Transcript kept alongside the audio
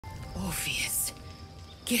Orpheus,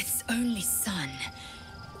 Gith's only son.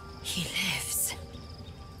 He lives.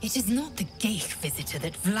 It is not the Geich visitor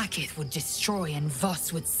that Vlaakith would destroy and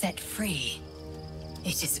Voss would set free.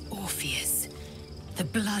 It is Orpheus, the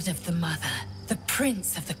blood of the mother, the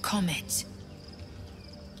prince of the comet.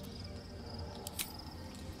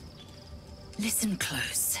 Listen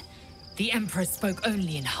close. The Emperor spoke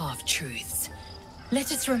only in half-truths.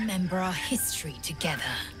 Let us remember our history together.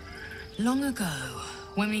 Long ago,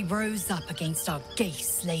 when we rose up against our Geich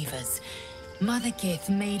slavers, Mother Gith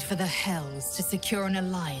made for the Hells to secure an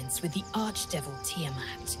alliance with the Archdevil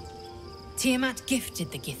Tiamat. Tiamat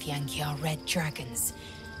gifted the Githyanki our red dragons.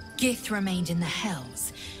 Gith remained in the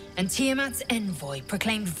Hells, and Tiamat's envoy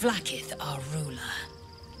proclaimed Vlaakith our ruler.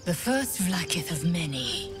 The first Vlaakith of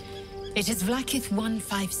many. It is Vlaakith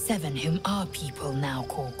 157 whom our people now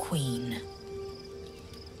call Queen.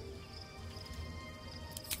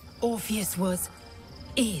 Orpheus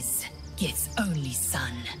is Gith's only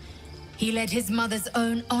son. He led his mother's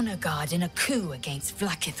own honor guard in a coup against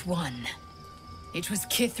Vlaakith I. It was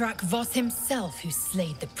Kithrak Voss himself who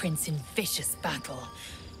slayed the prince in vicious battle,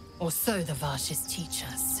 or so the Varshas teach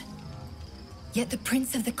us. Yet the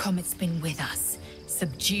Prince of the Comet's been with us,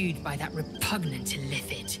 subdued by that repugnant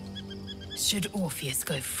illithid. Should Orpheus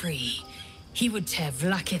go free, he would tear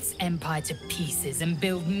Vlaakith's empire to pieces and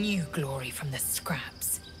build new glory from the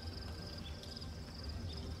scraps.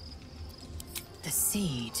 The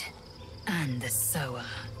seed and the sower.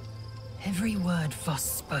 Every word Voss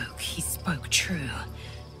spoke, he spoke true.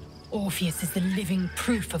 Orpheus is the living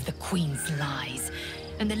proof of the Queen's lies,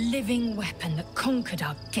 and the living weapon that conquered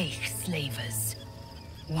our Geich slavers.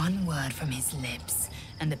 One word from his lips,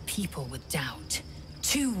 and the people would doubt.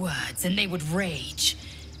 2 words, and they would rage.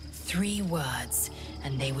 3 words,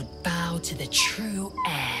 and they would bow to the true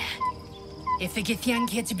heir. If the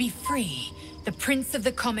Githyanki are to be free, the Prince of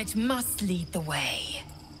the Comet must lead the way.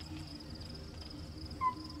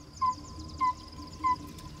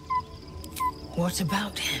 What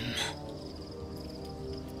about him?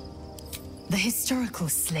 The historical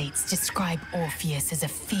slates describe Orpheus as a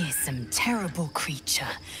fearsome, terrible creature,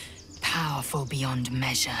 powerful beyond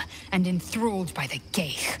measure, and enthralled by the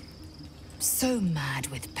Geich. So mad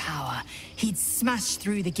with power, he'd smash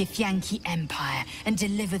through the Githyanki Empire and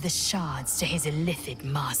deliver the shards to his illithid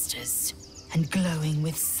masters. And glowing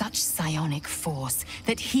with such psionic force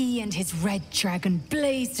that he and his red dragon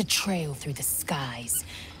blazed a trail through the skies.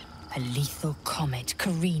 A lethal comet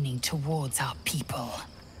careening towards our people.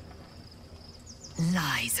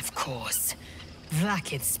 Lies, of course.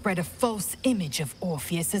 Vlaakith spread a false image of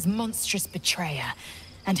Orpheus as monstrous betrayer,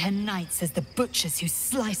 and her knights as the butchers who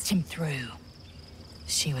sliced him through.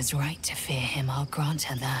 She was right to fear him, I'll grant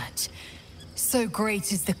her that. So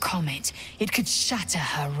great is the comet, it could shatter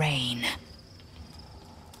her reign.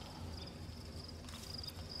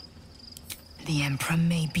 The Emperor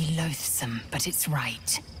may be loathsome, but it's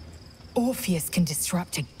right. Orpheus can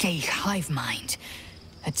disrupt a Geich hive mind.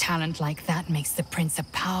 A talent like that makes the Prince a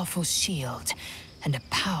powerful shield and a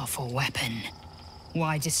powerful weapon.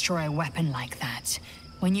 Why destroy a weapon like that,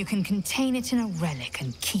 when you can contain it in a relic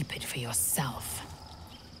and keep it for yourself?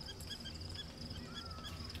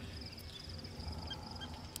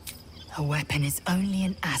 A weapon is only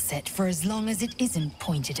an asset for as long as it isn't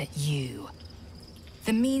pointed at you.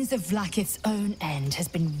 The means of Vlaakith's own end has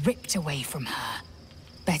been ripped away from her.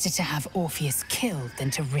 Better to have Orpheus killed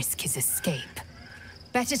than to risk his escape.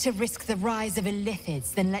 Better to risk the rise of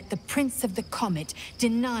illithids than let the Prince of the Comet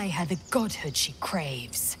deny her the godhood she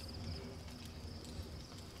craves.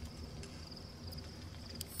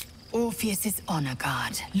 Orpheus is honor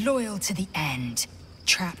guard, loyal to the end.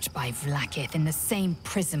 Trapped by Vlaakith in the same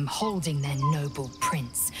prism holding their noble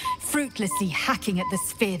prince, fruitlessly hacking at the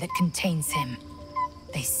sphere that contains him.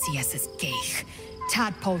 They see us as Geich,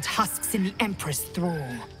 tadpoled husks in the Emperor's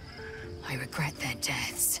thrall. I regret their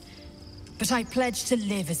deaths, but I pledge to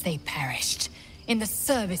live as they perished, in the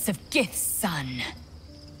service of Gith's son.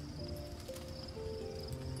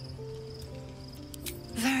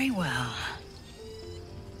 Very well.